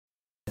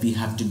we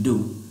have to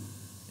do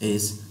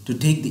is to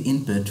take the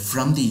input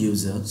from the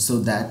user so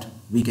that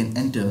we can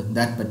enter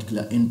that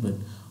particular input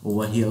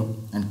over here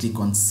and click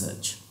on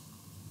search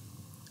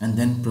and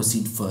then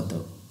proceed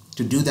further.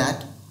 To do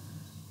that,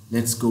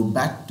 let's go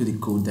back to the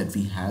code that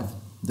we have,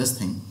 this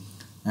thing,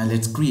 and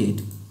let's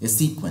create a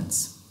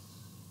sequence.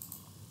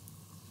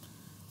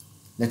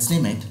 Let's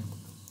name it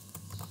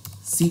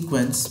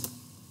sequence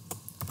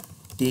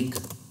take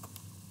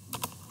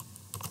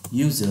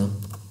user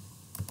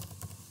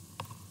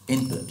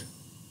input.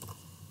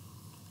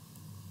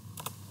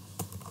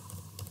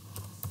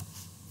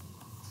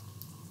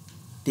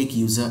 Take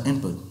user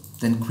input,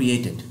 then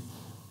create it.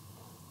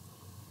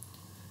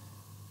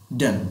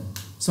 Done.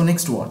 So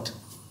next what?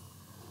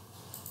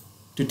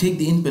 To take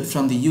the input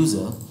from the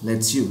user,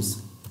 let's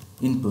use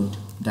input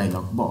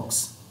dialog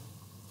box.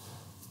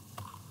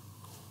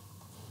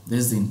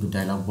 This is the input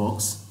dialog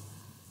box.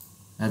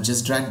 I've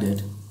just dragged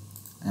it,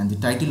 and the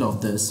title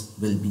of this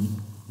will be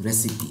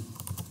recipe.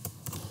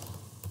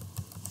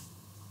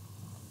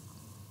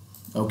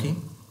 Okay,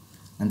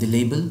 and the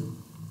label,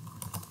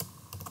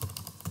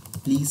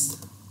 please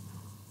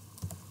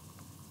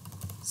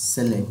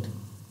select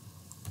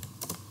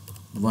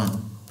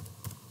one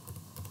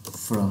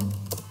from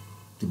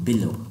the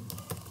below.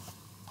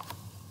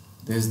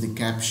 There's the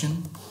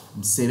caption.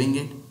 I'm saving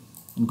it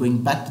and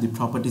going back to the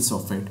properties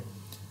of it.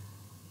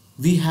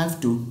 We have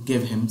to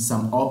give him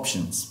some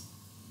options.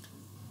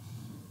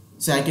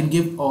 So I can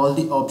give all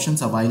the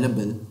options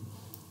available,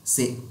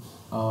 say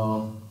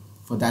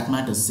for that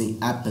matter, say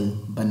apple,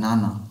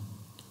 banana,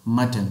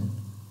 mutton,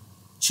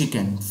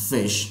 chicken,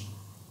 fish,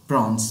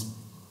 prawns,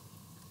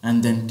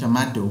 and then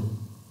tomato,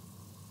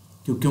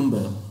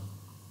 cucumber,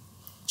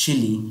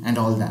 chili, and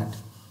all that.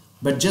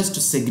 But just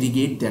to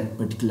segregate that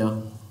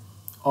particular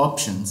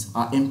options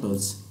or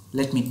inputs,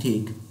 let me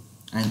take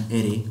an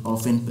array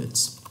of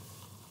inputs.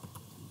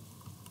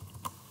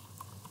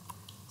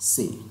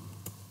 Say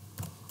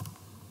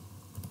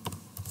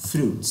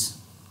fruits,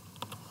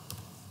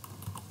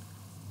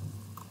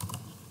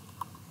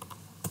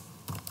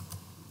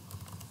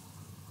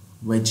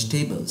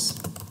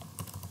 vegetables,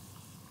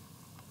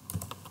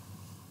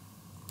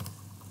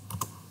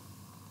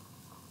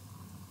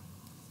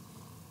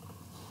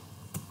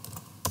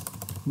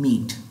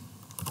 meat.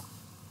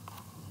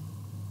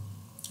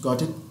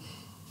 Got it?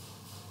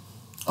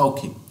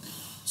 Okay.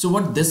 So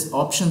what this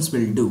options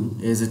will do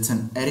is it's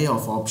an array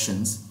of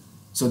options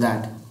so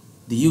that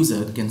the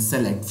user can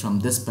select from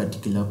this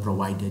particular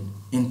provided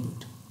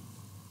input.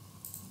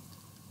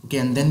 Okay,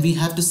 and then we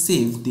have to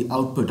save the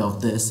output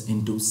of this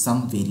into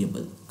some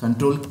variable.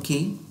 Control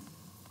K,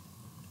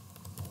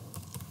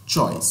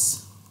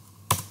 choice.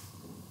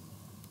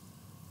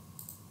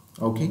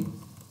 Okay.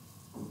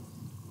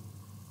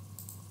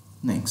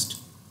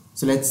 Next.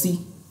 So let's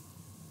see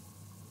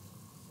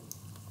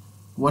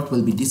what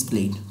will be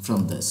displayed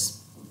from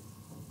this.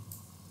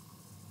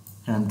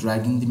 Here I'm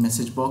dragging the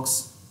message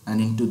box, and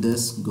into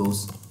this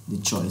goes the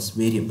choice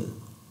variable.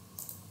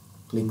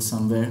 Click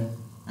somewhere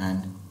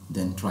and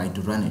then try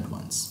to run it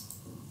once.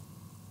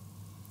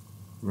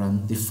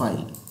 Run the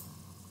file.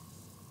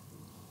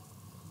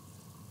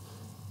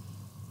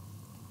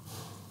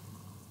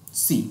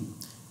 See,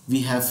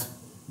 we have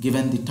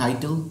given the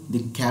title,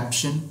 the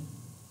caption.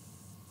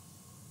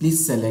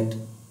 Please select,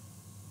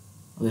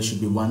 there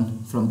should be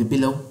one from the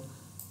below.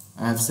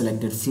 I have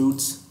selected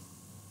fruits.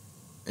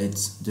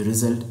 The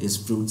result is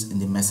fruits in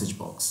the message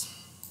box.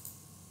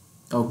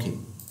 Okay.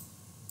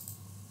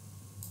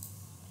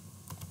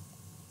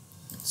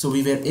 So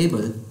we were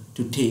able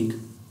to take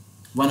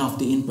one of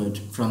the input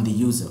from the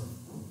user.